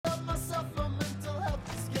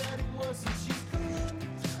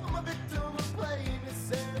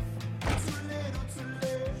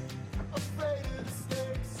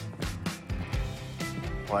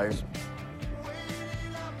pliers.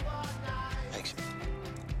 Thanks.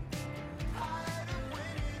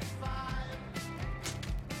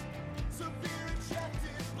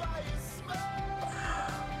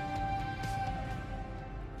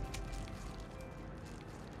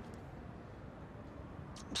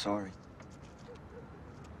 I'm sorry.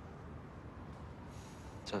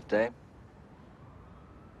 Tough day.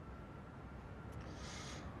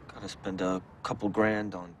 Gotta spend a couple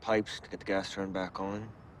grand on pipes to get the gas turned back on.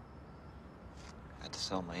 Had to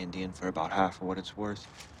sell my Indian for about half of what it's worth.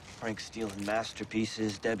 Frank's stealing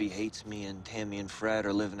masterpieces. Debbie hates me, and Tammy and Fred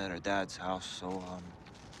are living at her dad's house, so,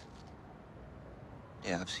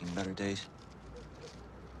 yeah, I've seen better days.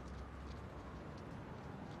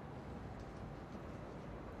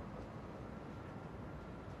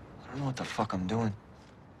 I don't know what the fuck I'm doing.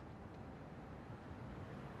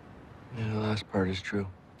 Yeah, the last part is true.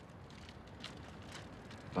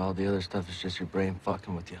 All the other stuff is just your brain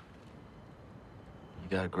fucking with you.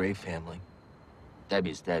 You got a great family.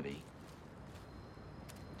 Debbie's Debbie.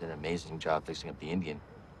 Did an amazing job fixing up the Indian.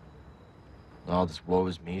 And all this woe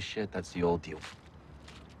is me shit, that's the old deal.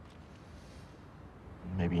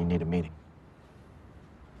 Maybe you need a meeting.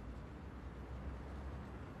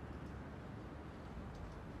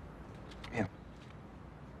 Yeah.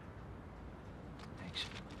 Thanks.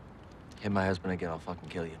 Hit my husband again, I'll fucking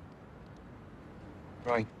kill you.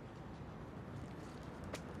 Right.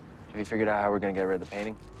 Have you figured out how we're gonna get rid of the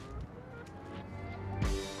painting?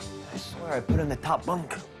 I swear I put it in the top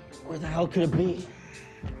bunk. Where the hell could it be?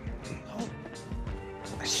 Oh,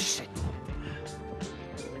 shit.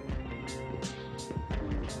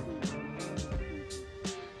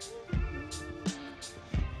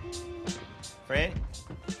 Fred?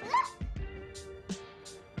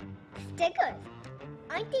 Stickers.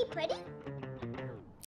 Aren't they pretty?